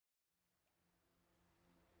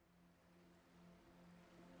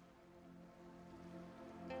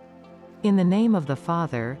In the name of the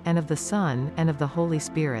Father, and of the Son, and of the Holy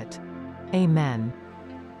Spirit. Amen.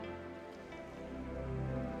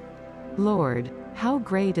 Lord, how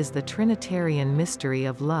great is the Trinitarian mystery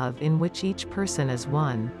of love in which each person is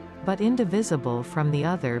one, but indivisible from the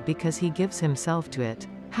other because he gives himself to it.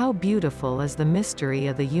 How beautiful is the mystery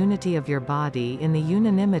of the unity of your body in the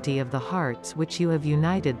unanimity of the hearts which you have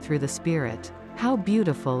united through the Spirit. How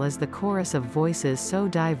beautiful is the chorus of voices so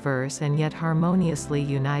diverse and yet harmoniously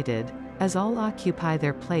united, as all occupy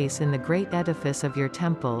their place in the great edifice of your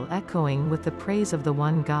temple, echoing with the praise of the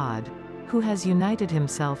one God, who has united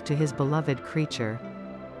himself to his beloved creature.